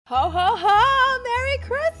Ho ho ho! Merry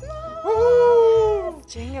Christmas! Woo!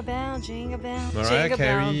 Jingle bell, jingle bell, Mariah jingle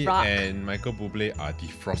Carey bell rock. and Michael Bublé are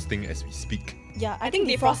defrosting as we speak. Yeah, I think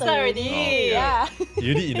think defrosted defrosted already. already. Oh, Yeah.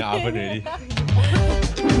 You did in the oven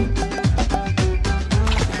already.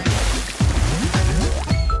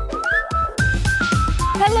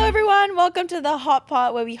 Hello everyone, welcome to the Hot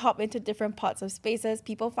Pot, where we hop into different parts of spaces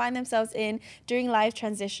people find themselves in during life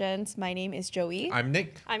transitions. My name is Joey. I'm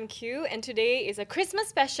Nick. I'm Q, and today is a Christmas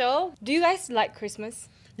special. Do you guys like Christmas?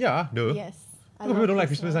 Yeah, no. Yes. I People love don't like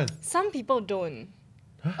Christmas, one. Some people don't.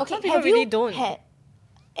 Okay, Some people have really you don't. had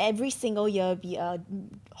every single year be a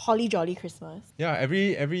holly jolly Christmas? Yeah,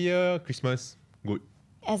 every year Christmas, good.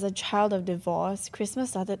 As a child of divorce,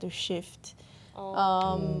 Christmas started to shift.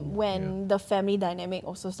 Oh. When the family dynamic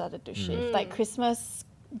also started to shift. Like Christmas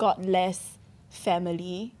got less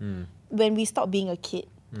family. When we stopped being a kid,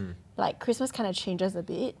 like Christmas kind of changes a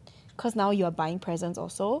bit because now you're buying presents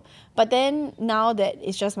also. But then now that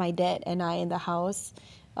it's just my dad and I in the house,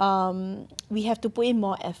 we have to put in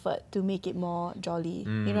more effort to make it more jolly.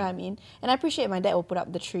 You know what I mean? And I appreciate my dad will put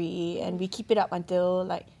up the tree and we keep it up until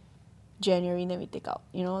like January, then we take out,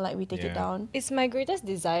 like we take it Yeah. down. It's my greatest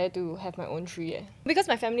desire to have my own tree. Because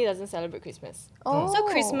my family doesn't celebrate Christmas. Oh. So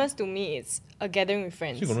Christmas to me is a gathering with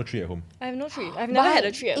friends. So you got no tree at home? I have no tree. I've never had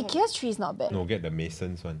a tree at home. IKEA's tree is not bad. No, get the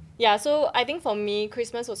Masons one. Yeah, so I think for me,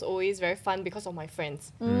 Christmas was always very fun because of my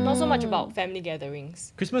friends. Not so much about family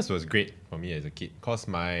gatherings. Christmas was great for me as a kid because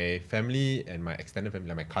my family and my extended family,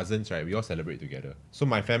 like my cousins, right, we all celebrate together. So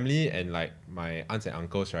my family and like my aunts and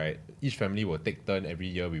uncles, right, each family will take turn every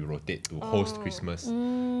year. We rotate to host Christmas,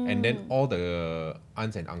 and then all the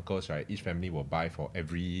aunts and uncles, right, each family will buy for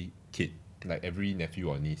every kid, like every nephew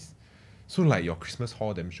or niece. So like your Christmas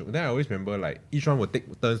haul damn show. Then I always remember like each one would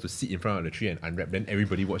take turns to sit in front of the tree and unwrap. Then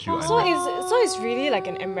everybody watch you So unwrap. it's really like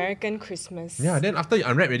an American Christmas. Yeah, then after you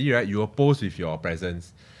unwrap already, right, you will pose with your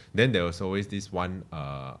presents. Then there was always this one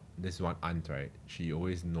aunt, right? She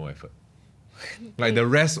always no effort. Like the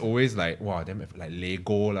rest always like, wow, damn effort. Like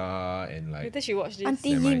Lego lah and like Later she watched this.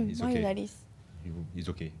 Auntie Never mind, Yin, it's why you okay. like this? it's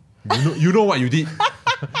okay. You know what you did.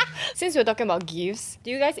 Since we're talking about gifts,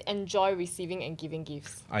 do you guys enjoy receiving and giving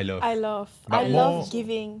gifts? I love. I But love more-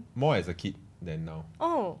 giving. More as a kid than now.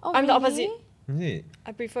 Oh, Oh, I'm the really? opposite. Is it?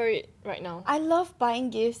 I prefer it right now. I love buying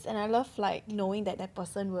gifts and I love like knowing that that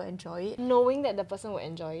person will enjoy it. Knowing that the person will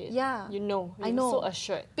enjoy it. Yeah. You know. I You're know. so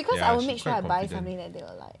assured. Because Yeah, I will she's make sure I quite buy confident. something that they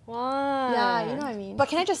will like. Wow. Yeah, you know what I mean? But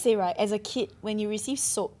can I just say, right, as a kid, when you receive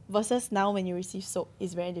soap versus now when you receive soap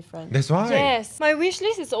is very different. That's why. Yes. My wish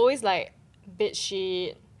list is always like bed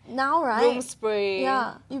sheet, Now, right? room spray.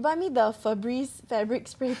 Yeah. You buy me the Febreze fabric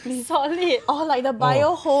spray, please. Solid. Or like the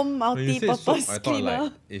Bio Home When you said soap, multi-purpose I thought cleaner.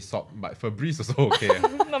 like Aesop, but Febreze also okay.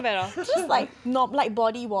 Not bad. Just like not like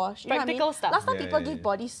body wash. You know Practical what I mean? stuff. Last time Yeah, people yeah, give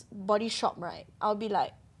yeah. body shop, right? I'll be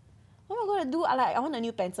like, what am I gonna do? I want a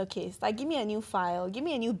new pencil case. Like give me a new file, give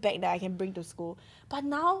me a new bag that I can bring to school. But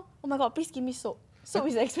now, oh my god, please give me soap. Soap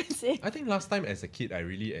is expensive. I think last time as a kid I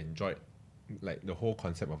really enjoyed like the whole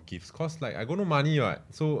concept of gifts cause like I got no money, right?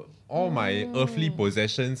 So all my earthly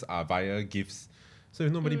possessions are via gifts. So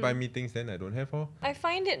if nobody buy me things, then I don't have all. I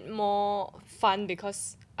find it more fun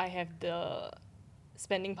because I have the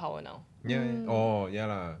spending power now. Yeah, yeah. Oh yeah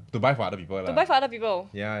lah. To buy for other people lah. To buy for other people.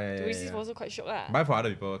 Yeah, yeah, To yeah. receive yeah. also quite shook lah. Buy for other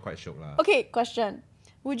people quite shiok lah. Okay, question.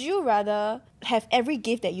 Would you rather have every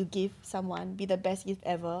gift that you give someone be the best gift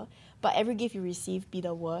ever, but every gift you receive be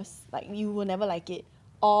the worst? Like you will never like it.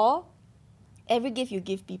 Or every gift you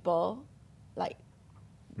give people, like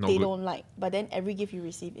Not they good. don't like, but then every gift you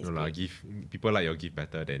receive is No lah, great. give people like your gift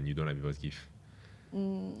better than you don't like people's gift.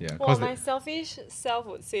 Yeah, Well, cause my selfish self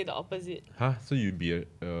would say the opposite. huh? So you'd be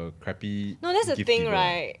a crappy. No, that's the gift thing, giver.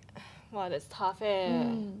 right? Wow, that's tough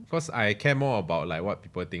Cause I care more about like what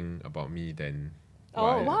people think about me than. Oh,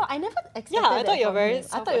 what I- Wow, I never expected Yeah, I that thought you're from very him.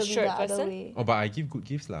 I thought it would be the self-assured other person. way. Oh, but I give good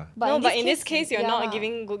gifts lah. no, but in this case, you're yeah, not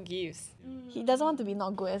giving good gifts. He doesn't want to be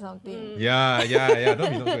not good at something. Yeah.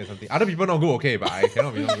 Don't be not good at something. Other people not good, okay, but I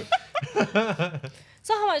cannot be not good.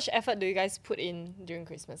 So how much effort do you guys put in during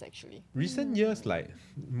Christmas actually? Recent years, like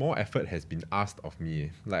more effort has been asked of me.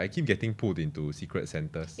 Like I keep getting pulled into secret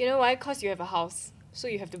centers. You know why? Because you have a house. So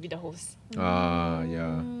you have to be the host.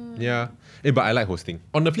 Yeah. But I like hosting.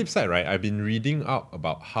 On the flip side, right, I've been reading up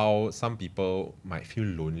about how some people might feel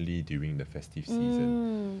lonely during the festive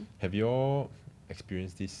season. Have you all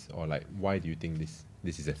experienced this, or like why do you think this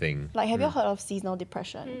is a thing? Like, have you heard of seasonal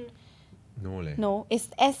depression? No leh. No, it's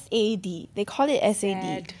SAD. They call it SAD.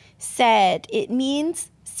 Sad. SAD. It means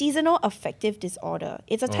seasonal affective disorder.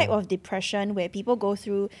 It's a type Oh. of depression where people go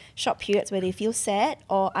through short periods where they feel sad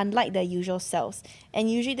or unlike their usual selves. And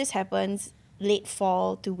usually this happens late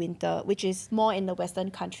fall to winter, which is more in the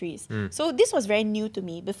Western countries. So this was very new to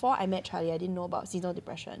me. Before I met Charlie, I didn't know about seasonal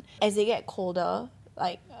depression. As they get colder,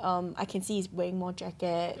 like I can see he's wearing more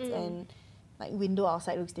jackets and like window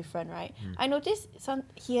outside looks different, right? I noticed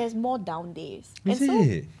he has more down days. Is and so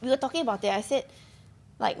it? we were talking about it. I said,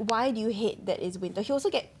 like, why do you hate that it's winter? He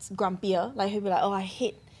also gets grumpier. Like, he'll be like, oh, I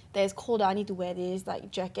hate that it's colder, I need to wear this,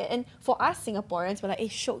 like, jacket. And for us Singaporeans, we're like, hey,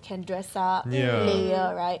 shiok can dress up, Yeah.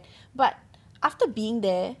 layer, right? But after being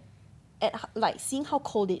there, like, seeing how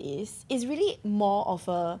cold it is really more of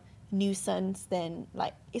a nuisance than,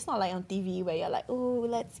 like, it's not like on TV where you're like, oh,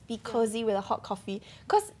 let's be cozy with a hot coffee.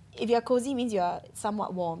 Because if you're cozy means you're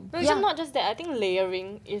somewhat warm. No, it's not just that. I think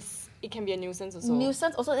layering it can be a nuisance also.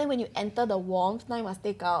 Nuisance also, then when you enter the warmth, now you must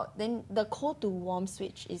take out, then the cold to warm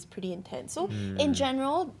switch is pretty intense. So in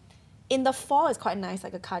general, in the fall it's quite nice,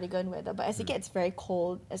 like a cardigan weather, but as it gets very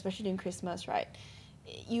cold, especially during Christmas, right,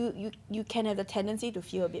 you can have the tendency to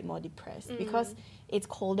feel a bit more depressed because it's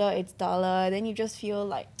colder, it's duller, then you just feel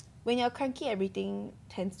like when you're cranky, everything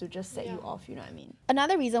tends to just set you off, you know what I mean?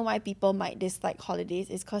 Another reason why people might dislike holidays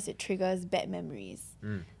is because it triggers bad memories.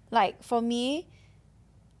 Like, for me,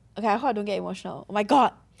 okay, I hope I don't get emotional. Oh my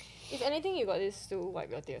god! If anything, you got this to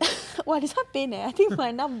wipe your tears. Wow, this one pain I think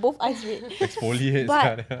my now both eyes red. Exfoliate.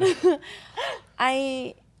 But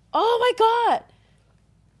oh my god!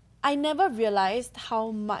 I never realized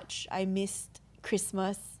how much I missed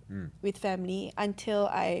Christmas with family until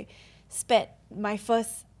I spent my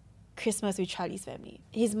first Christmas with Charlie's family.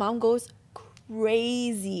 His mom goes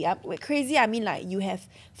crazy. Crazy, I mean like you have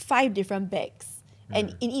 5 different bags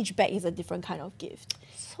and in each bag is a different kind of gift.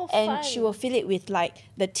 So And fun. she will fill it with like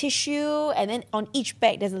the tissue, and then on each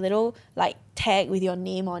bag there's a little like tag with your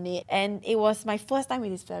name on it. And it was my first time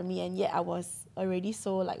with his family, and yet I was already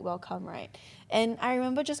so like welcome, right? And I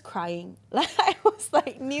remember just crying. Like I was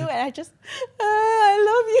like new and I just I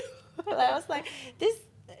love you. Like I was like, this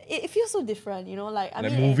it feels so different, you know, like I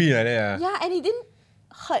Like mean movie like that. yeah, and it didn't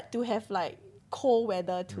hurt to have like cold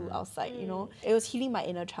weather too outside, you know. It was healing my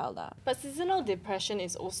inner child. But seasonal depression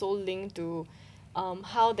is also linked to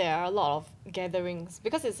how there are a lot of gatherings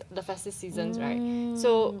because it's the festive seasons, right?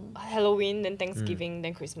 So Halloween, then Thanksgiving,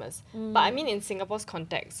 then Christmas. But I mean, in Singapore's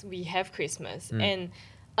context, we have Christmas, and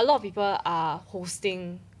a lot of people are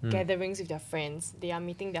hosting gatherings with their friends. They are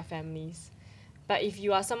meeting their families. But if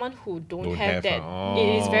you are someone who don't have that,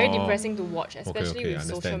 it is very depressing to watch, especially with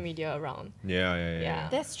social understand. media around. Yeah.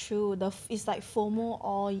 That's true. It's like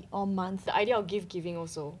FOMO all month. The idea of giving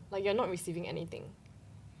also, like you're not receiving anything.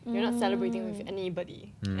 You're not celebrating with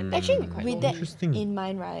anybody. And that Actually, can be quite with lonely. that Interesting. in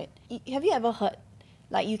mind, right? Have you ever heard,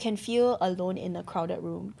 like, you can feel alone in a crowded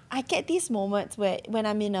room? I get these moments where when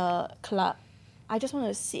I'm in a club, I just want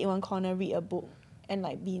to sit in one corner, read a book, and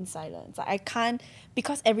like be in silence. Like I can't,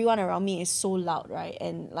 because everyone around me is so loud, right?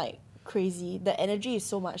 And like crazy. The energy is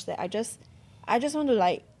so much that I just want to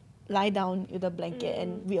like lie down with a blanket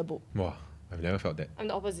and read a book. Wow, I've never felt that. I'm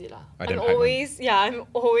the opposite lah. I I'm damn hype one. I'm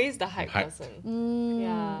always the hype Hyped. person.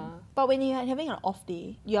 Yeah. But when you're having an off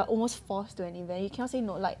day, you are almost forced to an event. You cannot say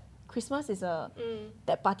no. Like Christmas is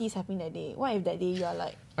that party is happening that day. What if that day you are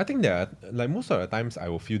like, I think there are, like most of the times I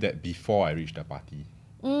will feel that before I reach the party.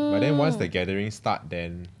 But then once the gathering start,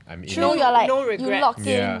 then I'm in. true, you're like, no you regret. locked in.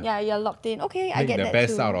 Yeah. Yeah, you're locked in. Okay, I Make get the that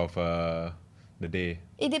best too. out of the day.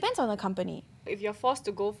 It depends on the company. If you're forced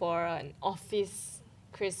to go for an office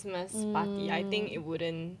Christmas party, I think it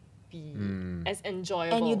wouldn't be as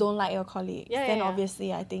enjoyable. And you don't like your colleagues. Yeah, then yeah.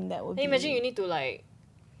 obviously I think that would Then be... imagine you need to like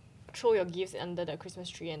throw your gifts under the Christmas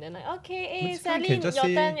tree and then like, okay, hey, But you Sally, can just your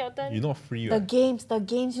say turn, your turn. You're not free. The Right? games,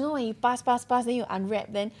 you know when you pass, then you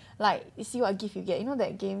unwrap, then like you see what gift you get. You know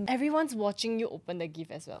that game? Everyone's watching you open the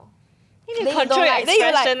gift as well. You need Then to you control don't your like- then you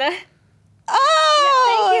like- expression. eh? Oh! Yeah,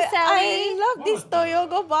 thank you, Sally. I love this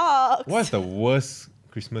Toyogo box. What's the worst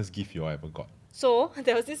Christmas gift you ever got? So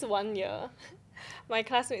there was this one year, my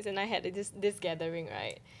classmates and I had this gathering,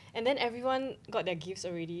 right? And then everyone got their gifts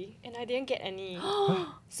already, and I didn't get any.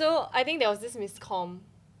 So I think there was this miscomm.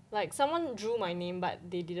 Like someone drew my name, but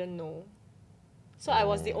they didn't know. So I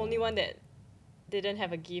was the only one that didn't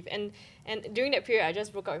have a gift. And during that period, I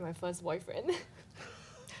just broke up with my first boyfriend.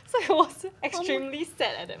 So I was extremely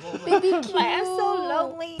sad at that moment. Baby Like I'm so cute.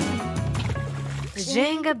 lonely.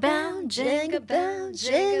 Jingle bell, jingle bell,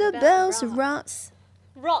 jingle bells rocks.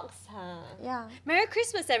 Rocks, huh? Yeah. Merry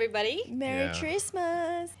Christmas, everybody. Merry Yeah.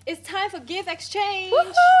 Christmas. It's time for gift exchange.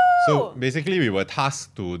 So basically, we were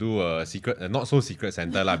tasked to do a secret, not so secret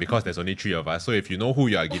Santa lah, because there's only 3 of us. So if you know who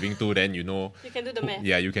you are giving to, then you know. You can do the math.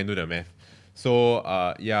 Yeah, you can do the math. So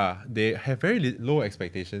yeah, they have very low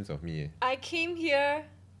expectations of me. I came here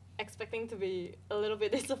expecting to be a little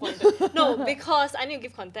bit disappointed. No, because I need to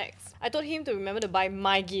give context. I told him to remember to buy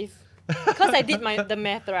my gift. Because I did the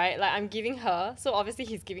math, right? Like, I'm giving her, so obviously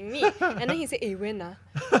he's giving me. And then he said, hey, when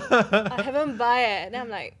I haven't buy it. Then I'm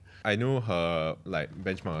like, I know her like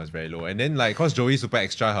benchmark was very low, and then like cause Joey super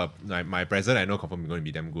extra, her like my present I know confirm going to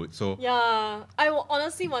be damn good. So yeah, I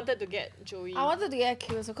honestly wanted to get Joey. I wanted to get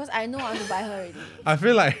Q also because I know I want to buy her already. I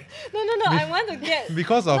feel like No, I want to get...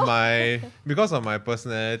 because of my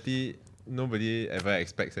personality, nobody ever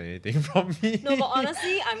expects anything from me. No, but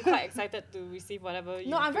honestly, I'm quite excited to receive whatever you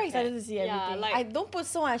No, I'm very prepared. excited to see everything. Yeah, like, I don't put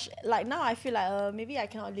so much. Like now, I feel like maybe I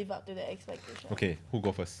cannot live up to the expectation. Okay, who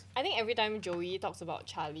go first? I think every time Joey talks about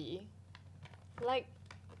Charlie, like,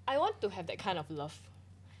 I want to have that kind of love.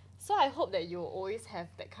 So I hope that you'll always have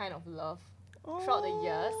that kind of love throughout the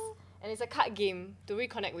years. And it's a card game to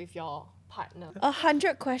reconnect with your partner.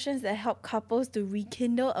 100 questions that help couples to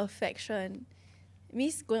rekindle affection.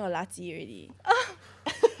 Means going on Lati already.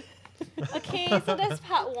 Okay, so that's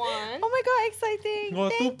part 1. Oh my god, exciting!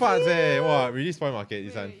 Got 2 Thank parts you. Wow, really spoil market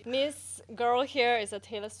this one. Miss Girl here is a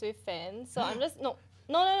Taylor Swift fan, so I'm just... No.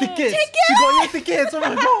 Tickets! She got you tickets! Oh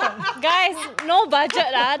my god! Guys, no budget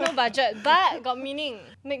no budget. But got meaning.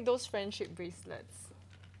 Make those friendship bracelets.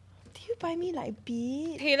 Did you buy me like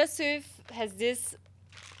beads? Taylor Swift has this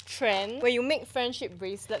trend where you make friendship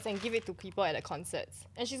bracelets and give it to people at the concerts.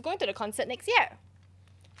 And she's going to the concert next year.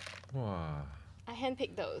 Wow. I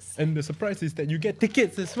handpicked those. And the surprise is that you get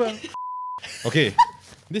tickets as well. Okay,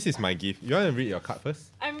 this is my gift. You want to read your card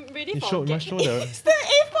first? I'm ready You for must show the... It's the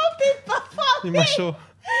A4 paper for You me. must show.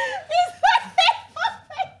 It's the A4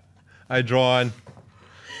 paper. I draw one.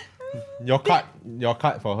 Your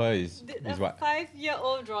card for her is Did a what?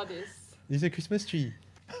 5-year-old draw this? It's a Christmas tree.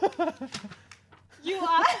 You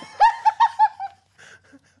are...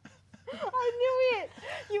 I knew it!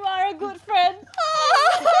 You are a good friend.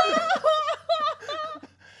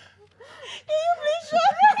 Can you please show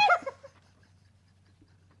me?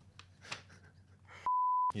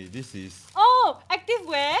 Okay, this is... Oh,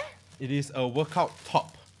 activewear? It is a workout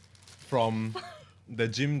top from the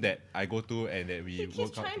gym that I go to and that we He work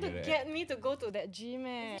keeps out trying to together at. get me to go to that gym,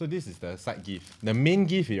 eh. So this is the side gift. The main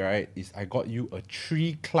gift, right, is I got you a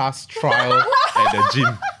 3-class trial at the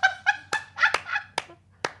gym.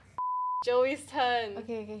 Joey's turn.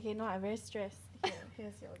 Okay. No, I'm very stressed.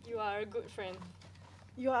 Here's your gift. You are a good friend.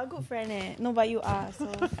 You are a good friend, eh? No, but you are, so...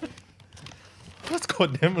 That's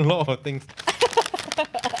got damn a lot of things.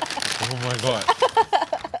 Oh my god.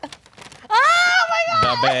 Oh my god!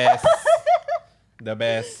 The best. The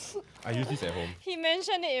best. I use this at home. He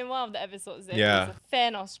mentioned it in one of the episodes that Yeah. he's a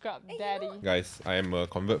fan of Scrub Daddy. Guys, I am a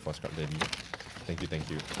convert for Scrub Daddy. Thank you.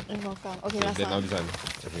 You're welcome. Okay, Okay, last then now one. this one.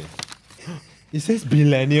 Okay. It says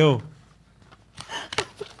millennial.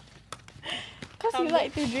 Because you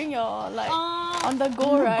like to drink your, like, Oh, on the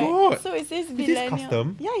go, my right? God. So it says this millennial.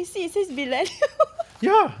 custom? Yeah, you see, it says millennial.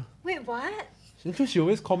 Yeah. wait, what? So she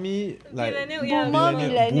always call me like Millennial, yeah. Boomer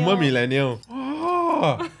millennial. Boomer millennial.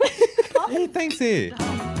 Oh. Hey, thanks eh.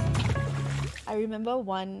 I remember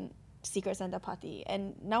one Secret Santa party,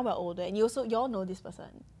 and now we're older, and you all know this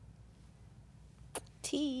person.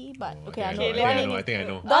 T, but okay, I know. Okay, Don't I name know, I think I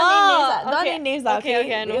know. Don't name names, don't okay. name names, Okay, okay?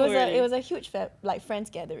 okay, I know it was who already. it was a huge like friends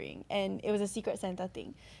gathering, and it was a Secret Santa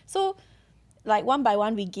thing. So, like one by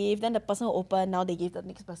one we give, then the person will open. Now they give the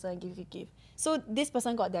next person, give a gift. So this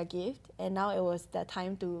person got their gift, and now it was their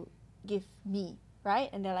time to give me, right?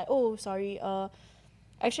 And they're like, oh, sorry,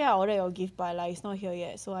 actually I ordered your gift, but like it's not here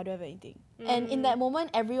yet, so I don't have anything. And in that moment,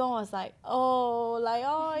 everyone was like, oh,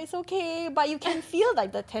 it's okay, but you can feel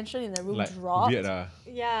like the tension in the room Like drop. weird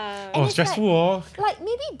Yeah. Oh, it's stressful like- oh. Like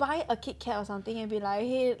maybe buy a Kit Kat or something and be like,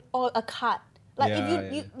 hey, or a card. Like Yeah,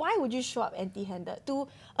 if you yeah. why would you show up empty-handed to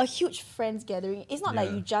a huge friends gathering? It's not like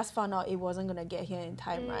Yeah. you just found out it wasn't gonna get here in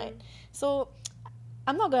time, right? So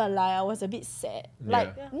I'm not gonna lie, I was a bit sad.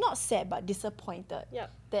 Like Yeah. not sad but disappointed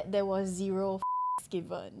Yep. that there was zero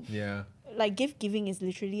given. Yeah. Like gift giving is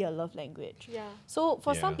literally a love language. Yeah. So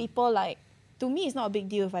for some Yeah. people, like to me, it's not a big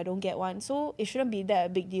deal if I don't get one. So it shouldn't be that a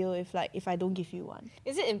big deal if I don't give you one.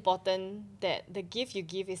 Is it important that the gift you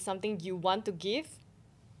give is something you want to give,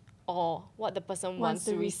 or what the person wants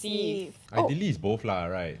to receive? Ideally it's both lah,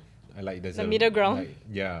 right? I like there's The a middle ground. Like,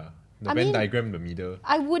 yeah. The I Venn mean- diagram in the middle.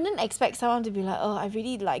 I wouldn't expect someone to be like, oh, I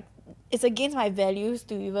really like, it's against my values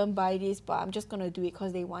to even buy this, but I'm just gonna do it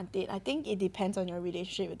because they want it. I think it depends on your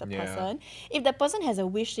relationship with the Yeah. person. If the person has a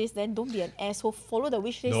wish list, then don't be an asshole. Follow the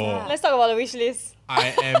wish list. No. lah. Let's talk about the wish list.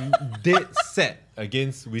 I am dead set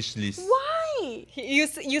against wish list. Why? You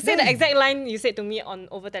said the exact line you said to me on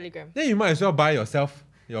over Telegram. Then you might as well buy yourself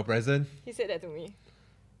your present. He said that to me.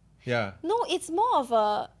 Yeah. No, it's more of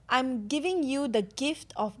a I'm giving you the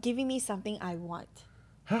gift of giving me something I want.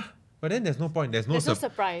 Huh? But then there's no point. There's no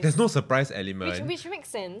surprise. There's no surprise element. Which makes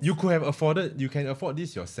sense. You could have afforded. You can afford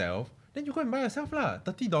this yourself. Then you go and buy yourself lah.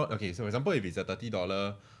 $30. Okay, so for example, if it's a $30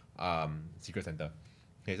 Secret Santa,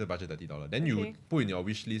 okay, so budget $30. Then you Okay. put in your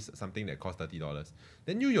wish list something that costs $30.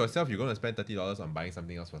 Then you yourself, you're gonna spend $30 on buying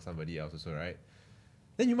something else for somebody else also, right?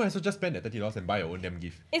 Then you might as well just spend that $30 and buy your own damn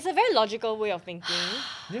gift. It's a very logical way of thinking,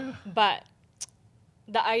 Yeah. but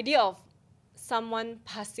the idea of someone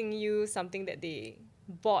passing you something that they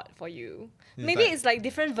bought for you, It's maybe like- it's like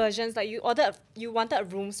different versions. Like you wanted a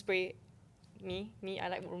room spray. Me, I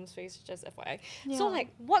like room sprays, just FYI. So Yeah. like,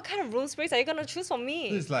 what kind of room sprays are you gonna choose for me?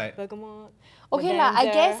 So it's like- bergamot. Okay lah,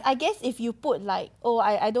 lavender. I guess if you put like, oh,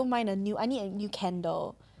 I don't mind I need a new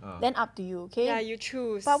candle, then up to you, okay? Yeah, you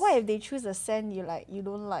choose. But what if they choose a scent you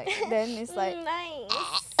don't like? Then it's like nice.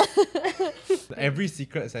 Every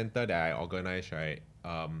Secret Santa that I organize, right?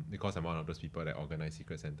 Because I'm one of those people that organize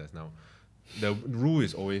Secret Santas now, the rule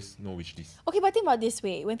is always no wish list. okay, but think about it this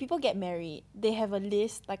way: when people get married, they have a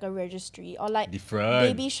list like a registry or like Different.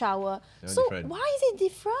 baby shower. Yeah, So different. why is it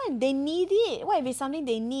different? They need it. What if it's something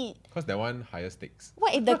they need? Because that one higher stakes.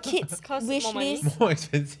 What if the kids Cost wish more money? list? More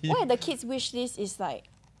expensive. What if the kids wish list is like,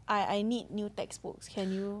 I need new textbooks.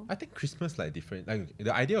 Can you? I think Christmas like different. Like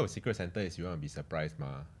the idea of Secret Santa is you want to be surprised,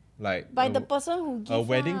 ma. Like By a- the person who gives a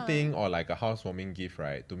wedding lah. thing or like a housewarming gift,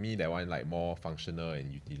 right? To me, that one like more functional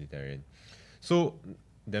and utilitarian. So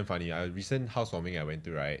damn funny. A recent housewarming I went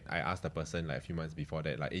to, right? I asked the person like a few months before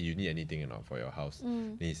that, like, hey, you need anything or not for your house?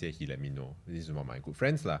 Then he said he let me know. This is one of my good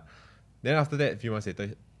friends lah. Then after that, a few months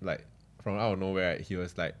later, like from out of nowhere, right, he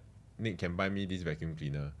was like, Nick, can buy me this vacuum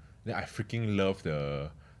cleaner. Then I freaking love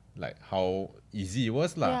the like how easy it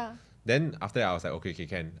was lah. Yeah. Then after that, I was like, okay,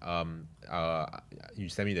 can. You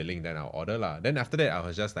send me the link, then I'll order lah. Then after that, I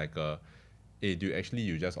was just like, hey, dude, actually,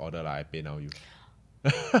 you just order lah. I pay now you.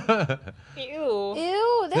 Ew.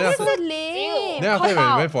 Ew, Then that's so after- lame. Then after that, Call when we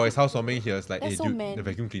out. went for his housewarming, he was like, That's hey, so dude, man. the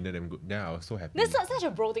vacuum cleaner damn good. Then I was so happy. That's not such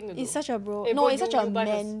a bro thing to do. It's such a bro. Eh, No, bro, it's such you a buy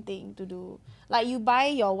man thing to do. Like you buy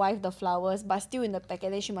your wife the flowers, but still in the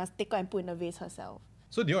packet, then she must take out and put in the vase herself.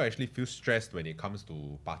 So do you all actually feel stressed when it comes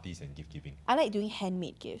to parties and gift giving? I like doing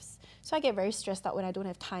handmade gifts. So I get very stressed out when I don't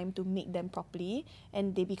have time to make them properly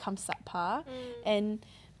and they become subpar. And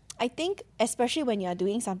I think especially when you're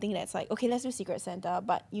doing something that's like, okay, let's do Secret Santa,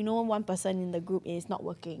 but you know one person in the group is not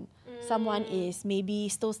working. Someone is maybe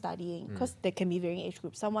still studying because there can be varying age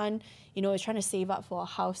groups. Someone, you know, is trying to save up for a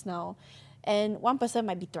house now. And one person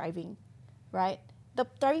might be thriving, right? The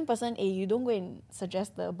thriving person, you don't go and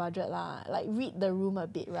suggest the budget lah. Like read the room a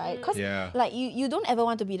bit, right? Because Yeah. like you don't ever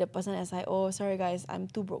want to be the person that's like, oh, sorry guys, I'm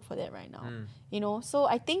too broke for that right now. You know, so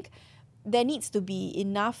I think there needs to be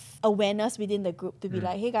enough awareness within the group to be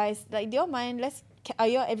like, hey guys, like do you all mind? Is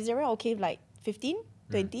everyone okay with like 15,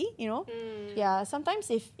 20? You know, yeah. Sometimes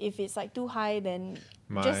if it's like too high, then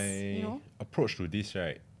My just you know. approach to this,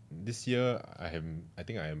 right? This year, I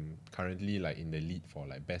think I am currently like in the lead for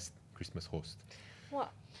like best Christmas host. What?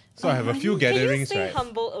 So I have a few Can you gatherings, stay right?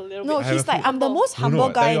 humble a little No, bit? have he's a like, few- I'm the most No, humble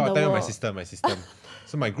guy in I'll the tell you world. my system.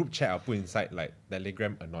 So my group chat, I'll put inside like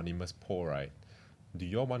Telegram anonymous poll, right? Do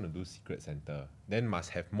you all want to do Secret Santa? Then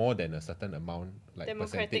must have more than a certain amount, like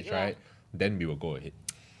Democratic percentage, lah. right? Then we will go ahead.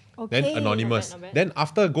 Okay. Then anonymous. Not bad, not bad. Then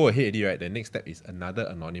after go ahead already, right? The next step is another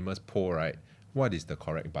anonymous poll, right? What is the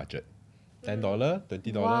correct budget? $10, $20,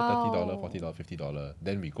 $30, Wow. $40, $50.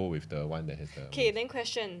 Then we go with the one that has the. Okay, then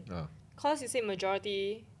question. Ah. Cause you say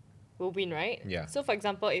majority will win, right? Yeah. So for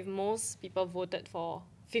example, if most people voted for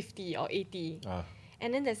 50 or 80, Ah.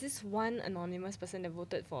 and then there's this one anonymous person that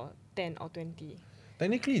voted for 10 or 20.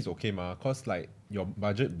 Technically, it's okay, ma. Cause like your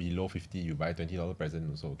budget below 50, you buy $20 present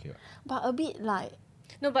also okay. What? But a bit like,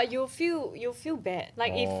 No, but you'll feel bad.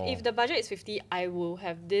 Like Oh. if the budget is 50, I will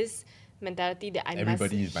have this mentality that I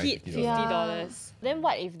Everybody is must buying hit $50. $50. Then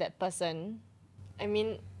what if that person, I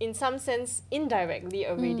mean, in some sense, indirectly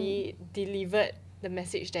already delivered the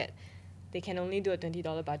message that they can only do a $20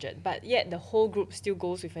 budget, but yet the whole group still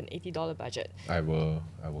goes with an $80 budget. I will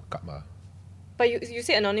cut ma. But you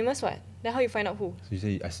say anonymous what? Then how you find out who? So you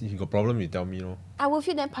say, I see you got problem, you tell me, no? I will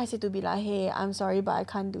feel then paiseh to be like, hey, I'm sorry, but I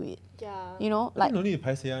can't do it. Yeah. You know, Like, like no need to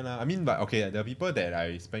paiseh one lah. I mean, but okay, the people that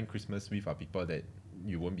I spend Christmas with are people that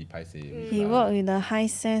you won't be paiseh with. he lah. work with the high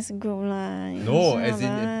sense group lah. No, as in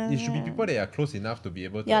it should be people that are close enough to be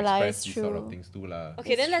able to Yeah lah, express it's these sort true. of things too lah.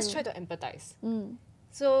 Okay, then It's let's true. try to empathize. Mm.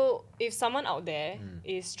 So if someone out there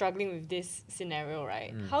is struggling with this scenario,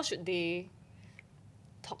 right? Mm. How should they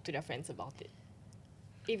talk to their friends about it?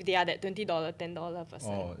 If they are that $20, $10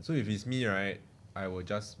 person. Oh, so if it's me, right? I will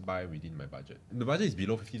just buy within my budget. The budget is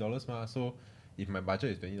below $50 ma, so if my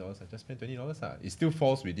budget is $20, I just spend $20 lah. It still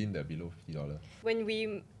falls within the below $50. When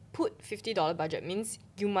we put $50 budget means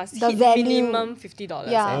you must The hit value. minimum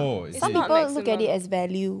 $50. Yeah. Oh, is Some it? not people look at maximum. it as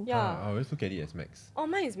value. Yeah. I always look at it as max. Oh,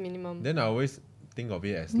 mine is minimum. Then I always think of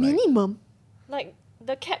it as like Minimum. Like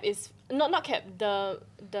the cap is not cap. The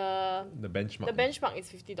benchmark. the benchmark is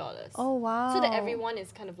 $50. Oh wow. So that everyone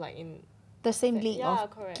is kind of like in. the same league Yeah, of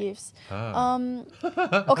correct. gifts. Ah.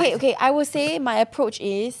 Okay. I would say my approach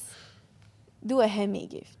is do a handmade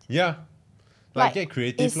gift. Yeah. Like get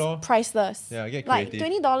creative it's lor. priceless. Yeah, get Like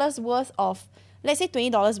creative. $20 worth of, let's say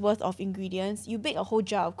 $20 worth of ingredients. You bake a whole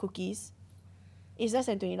jar of cookies. It's less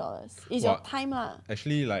than $20. It's your What? time lah.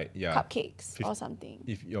 Actually, like yeah. Cupcakes or Fif- something.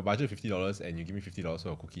 If your budget $50 and you give me $50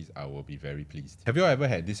 for cookies, I will be very pleased. Have you all ever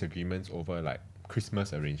had disagreements over like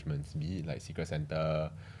Christmas arrangements, be it like Secret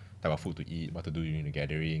Santa, type of food to eat, what to do during the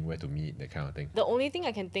gathering, where to meet, that kind of thing? The only thing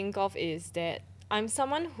I can think of is that I'm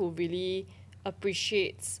someone who really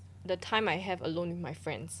appreciates the time I have alone with my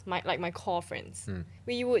friends, my core friends.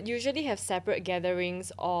 We would usually have separate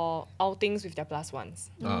gatherings or outings with their plus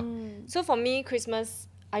ones. Ah. So for me, Christmas,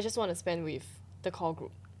 I just want to spend with the core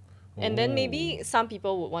group. And then maybe some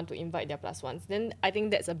people would want to invite their plus ones. Then I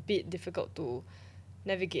think that's a bit difficult to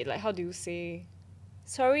navigate. Like, how do you say,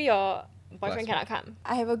 sorry, your boyfriend Plus cannot come?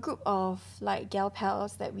 I have a group of like gal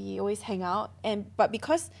pals that we always hang out, but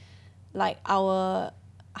because like our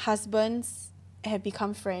husbands have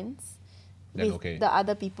become friends Then with okay. the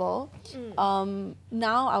other people,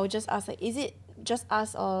 now I would just ask like, is it just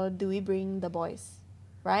us or do we bring the boys,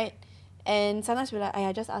 right? And sometimes we're like,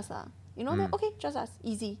 "Aya, just us lah." You know, like, okay, just us,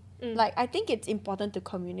 easy. Like I think it's important to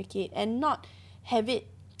communicate and not have it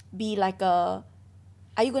be like are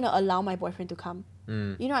you gonna allow my boyfriend to come?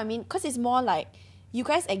 You know what I mean? Because it's more like you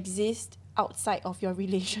guys exist outside of your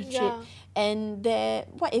relationship, Yeah. and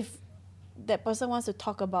what if that person wants to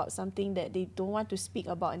talk about something that they don't want to speak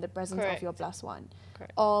about in the presence Correct. of your plus one?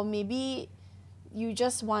 Correct. Or maybe you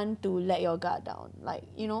just want to let your guard down. Like,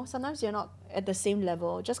 you know, sometimes you're not at the same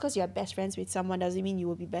level. Just because you're best friends with someone doesn't mean you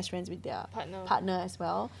will be best friends with their Partner. as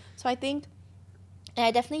well. So I think, and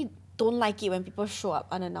I definitely don't like it when people show up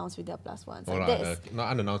unannounced with their plus ones. Oh, Like, lah, not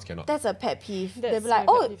unannounced cannot. that's a pet peeve. They'll That's be like,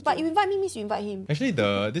 my oh, pet peeve but too. you invite me means you invite him. Actually,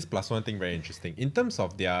 this plus one thing very interesting. In terms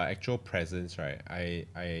of their actual presence, right?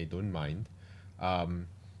 I don't mind,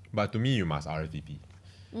 but to me you must RSVP,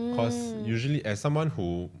 because usually as someone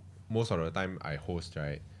who most of the time I host,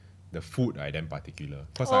 right, the food I damn particular,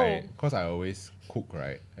 because I always cook,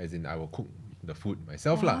 right? As in I will cook the food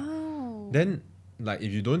myself lah. Wow. Then like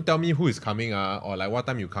if you don't tell me who is coming or like what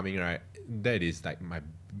time you coming, right? That is like my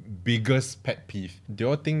biggest pet peeve. Do you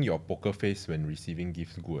all think your poker face when receiving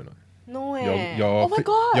gifts good or not? No Your eh. your Oh my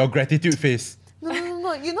God. your gratitude face. No.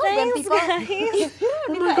 You know when Thanks, people, guys.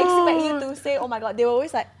 people expect you to say, oh my God, they were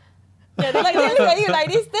always like, yeah, they look at you like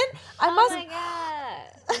this. Then I Oh must, my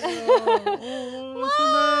god. Oh,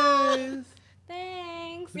 so nice.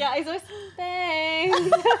 Thanks. Yeah, it's always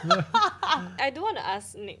thanks. I do want to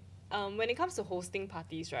ask Nick, when it comes to hosting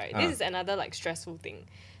parties, right? This is another like stressful thing.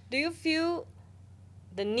 Do you feel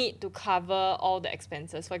the need to cover all the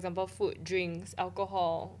expenses? For example, food, drinks,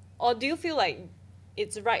 alcohol. Or do you feel like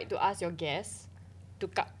it's right to ask your guests to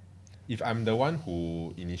cut? If I'm the one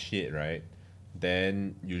who initiate, right,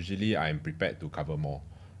 then usually I'm prepared to cover more.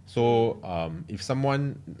 So if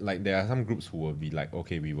someone, like there are some groups who will be like,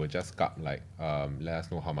 okay, we will just cut, like let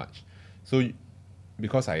us know how much. So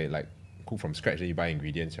because I like cook from scratch, then you buy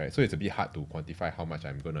ingredients, right? So it's a bit hard to quantify how much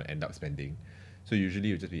I'm going to end up spending. So usually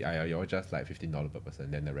it will just be, you're just like $15 per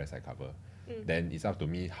person, then the rest I cover. Then it's up to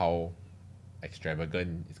me how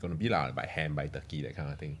extravagant it's going to be lah, by ham, by turkey, that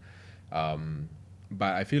kind of thing.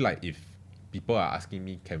 But I feel like if people are asking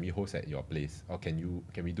me, can we host at your place, or can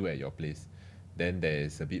we do at your place, then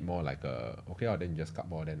there's a bit more like okay, then you just cut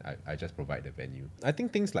more, then I just provide the venue. I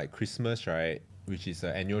think things like Christmas, right, which is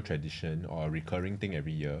an annual tradition or a recurring thing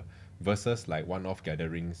every year, versus like one-off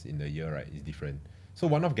gatherings in the year, right, is different. So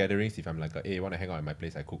one-off gatherings, if I'm like, hey, want to hang out at my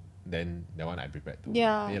place, I cook, then that one I prepared to pay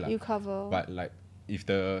lah. you cover. But like if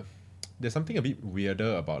there's something a bit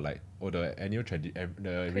weirder about like, the annual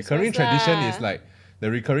the recurring tradition lah. is like, the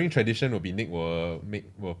recurring tradition will be Nick will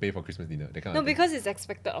pay for Christmas dinner, that kind No, of thing. because it's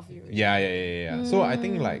expected of you. Yeah. So I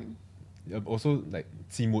think like also like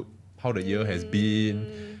see mood, how the year has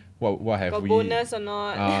been, what have Got we bonus or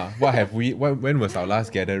not? what have we when was our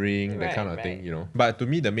last gathering, that Right, kind of right. thing, you know. But to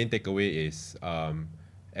me the main takeaway is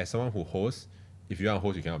as someone who hosts, if you are a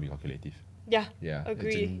host, you cannot be calculative. Yeah. Yeah.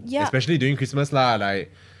 Agree. Yeah. Especially during Christmas lah,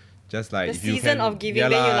 like just like The if you season can, of giving, yeah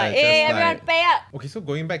then you're lah, like, hey, just everyone like- pay up. Okay, so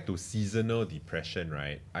going back to seasonal depression,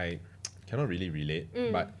 right? cannot really relate.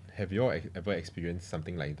 But have you all ever experienced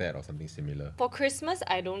something like that or something similar? For Christmas,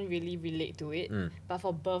 I don't really relate to it. But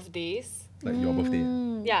for birthdays, Like your birthday?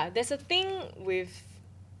 yeah, there's a thing with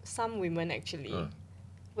some women actually,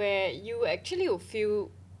 where you actually will feel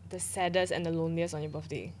the saddest and the loneliest on your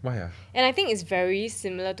birthday. Why? And I think it's very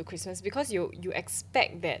similar to Christmas because you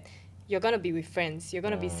expect that you're gonna be with friends, you're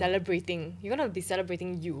gonna be celebrating,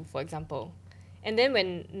 you, for example. And then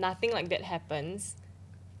when nothing like that happens,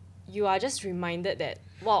 you are just reminded that,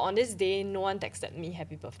 wow, on this day, no one texted me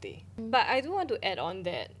happy birthday. But I do want to add on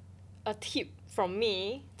that a tip from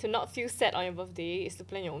me to not feel sad on your birthday is to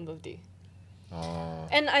plan your own birthday. Oh.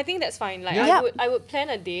 And I think that's fine. Like Yeah. I would plan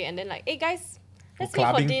a day and then like, hey guys, let's Go meet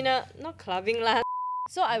for clubbing. dinner. Not clubbing lah.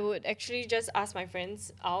 So I would actually just ask my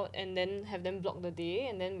friends out and then have them block the day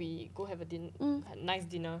and then we go have a nice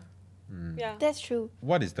dinner. Yeah. That's true.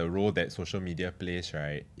 What is the role that social media plays,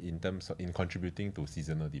 right, in terms of in contributing to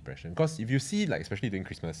seasonal depression? Because if you see, like, especially during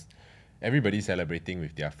Christmas, everybody's celebrating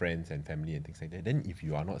with their friends and family and things like that. Then if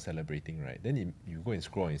you are not celebrating, right, then you go and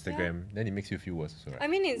scroll on Instagram, then it makes you feel worse also, right? I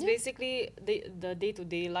mean, it's basically the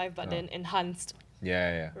day-to-day life, but then enhanced.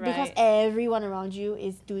 Yeah. Right? Because everyone around you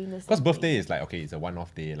is doing the same Because thing. birthday is like, okay, it's a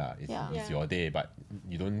one-off day lah. It's Yeah. your day, but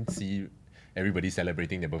you don't see everybody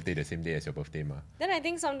celebrating their birthday the same day as your birthday ma. Then I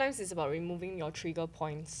think sometimes it's about removing your trigger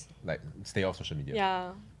points. Like, stay off social media.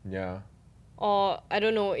 Yeah. Yeah. Or I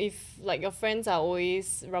don't know if like your friends are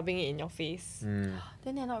always rubbing it in your face. Then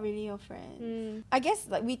they're not really your friends. I guess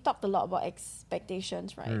like we talked a lot about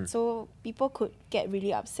expectations, right? So people could get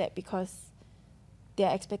really upset because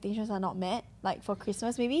their expectations are not met. Like for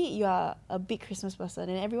Christmas, maybe you are a big Christmas person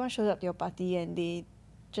and everyone shows up to your party and they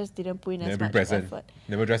just didn't put in as Never much present. effort.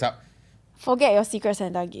 Never dress up. Forget your Secret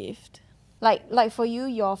Santa gift. Like for you,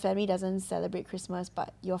 your family doesn't celebrate Christmas,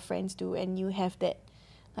 but your friends do, and you have that.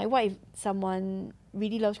 Like, what if someone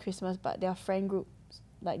really loves Christmas, but their friend group,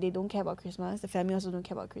 like, they don't care about Christmas, the family also don't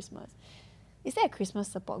care about Christmas? Is there a Christmas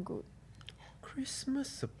support group? Christmas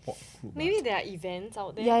support group. Maybe there are events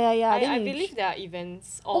out there. Yeah. Then I you believe there are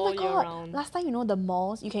events Oh all my year god! round. Last time, the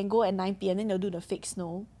malls, you can go at 9 p.m. then they'll do the fake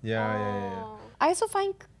snow. Yeah. Oh. I also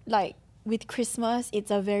find, like, with Christmas, it's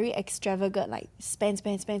a very extravagant, like, spend,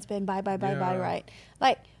 buy, Yeah. right?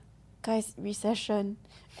 Like, guys, recession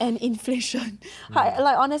and inflation.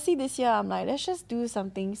 Like, honestly, this year, I'm like, let's just do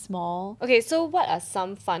something small. Okay, so what are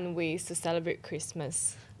some fun ways to celebrate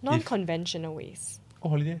Christmas? Non-conventional ways. Oh,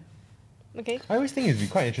 holiday. Okay. I always think it'd be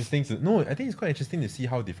quite interesting to... No, I think it's quite interesting to see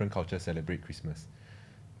how different cultures celebrate Christmas.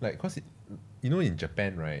 Like, because, in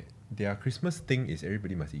Japan, right, their Christmas thing is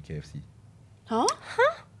everybody must eat KFC. Huh?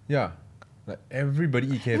 Yeah. Like, everybody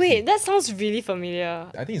eat KFC. Wait, that sounds really familiar.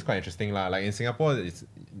 I think it's quite interesting lah. Like in Singapore, it's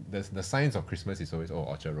the signs of Christmas is always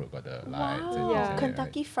Orchard Road got the lights. And Wow. things like that, right?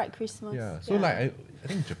 Kentucky Fried Christmas. Yeah. So like I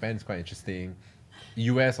think Japan is quite interesting.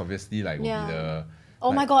 US obviously like will Yeah. be the.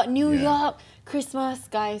 Oh my like, god, New yeah. York, Christmas,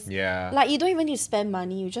 guys. Yeah. Like, you don't even need to spend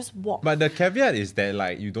money, you just walk. But the caveat is that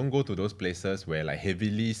like you don't go to those places where like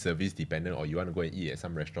heavily service dependent, or you want to go and eat at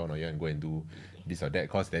some restaurant, or you want to go and do this or that,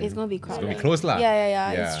 cause then It's gonna be It's gonna be crowded. closed lah.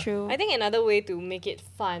 Yeah, it's true. I think another way to make it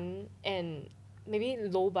fun and maybe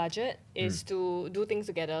low budget is to do things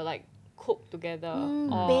together, like cook together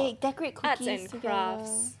or Bake, decorate cookies arts and together.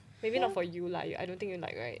 crafts. Maybe Yeah. not for you, like I don't think you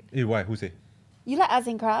like, right? Why? Who say? You like arts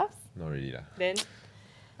and crafts? Not really lah. Then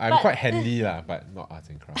I'm But- quite handy lah, but not arts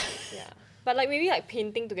and crafts. yeah. But like maybe like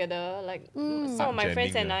painting together, like some Art of my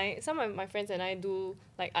friends jamming, and some of my friends and I do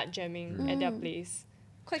like art jamming at their place.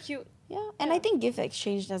 Quite cute. Yeah, and I think gift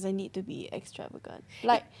exchange doesn't need to be extravagant.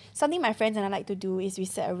 Like, something my friends and I like to do is we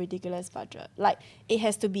set a ridiculous budget. Like, it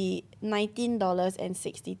has to be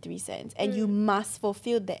 $19.63, and you must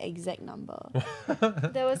fulfill the exact number.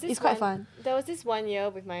 There was this It's quite fun. There was this one year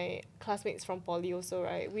with my classmates from poly also,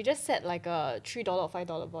 right? We just set like a $3 or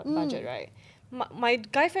 $5 budget, right? My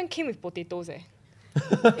guy friend came with potatoes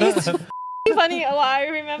It's funny. Well, I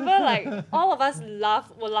remember like all of us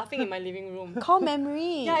were laughing in my living room. Core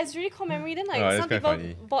memory. Yeah, it's really core memory. Then like Oh, that's some quite people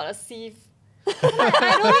funny. bought a sieve.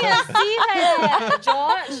 I don't need a sieve,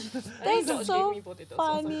 George. I think That's George so gave me potatoes or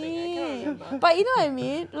something. I funny. cannot remember. But you know what I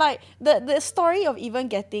mean? Like, the story of even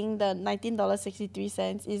getting the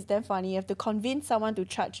 $19.63 is damn funny. You have to convince someone to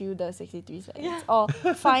charge you the 63 cents. Yeah. Or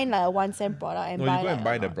find like a 1 cent product and No, buy you go like and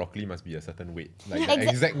buy a the lot. broccoli must be a certain weight, like Exa- the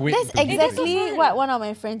exact weight. That's to be exactly fun. what one of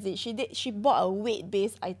my friends did. She bought a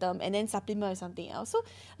weight-based item and then supplement with something else. So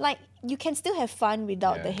like, you can still have fun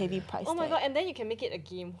without Yeah, the heavy yeah. price Oh my tag. god! And then you can make it a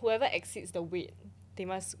game. Whoever exceeds the weight, they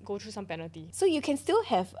must go through some penalty. So you can still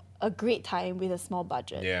have a great time with a small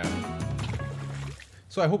budget. Yeah.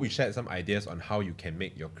 So I hope we shared some ideas on how you can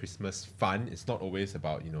make your Christmas fun. It's not always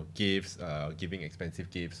about, gifts, giving expensive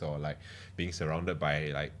gifts or like being surrounded by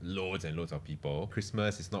like loads and loads of people.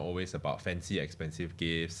 Christmas is not always about fancy expensive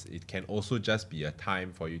gifts. It can also just be a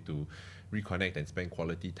time for you to reconnect and spend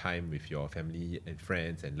quality time with your family and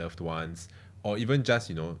friends and loved ones, or even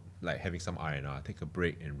just like having some R&R, take a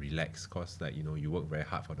break and relax, because like you work very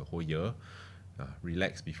hard for the whole year.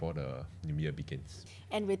 Relax before the new year begins.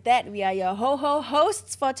 And with that, we are your ho-ho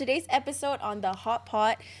hosts for today's episode on The Hot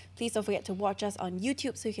Pot. Please don't forget to watch us on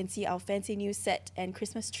YouTube so you can see our fancy new set and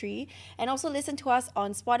Christmas tree. And also listen to us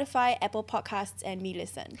on Spotify, Apple Podcasts, and Me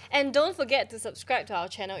Listen. And don't forget to subscribe to our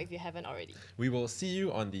channel if you haven't already. We will see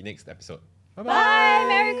you on the next episode. Bye-bye. Bye!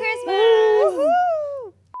 Merry Christmas!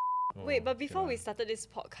 Woohoo! Wait, but before we started this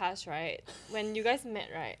podcast, right, when you guys met,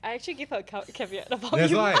 right, I actually gave her a caveat about That's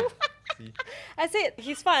you. why. See? I said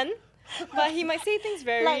he's fun, but he might say things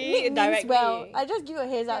very Like, Nick directly. means well. I just give you a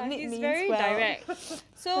heads up. Yeah, Nick he's means very well. direct. That's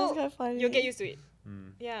So quite funny. you'll get used to it.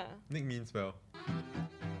 Yeah. Nick means well.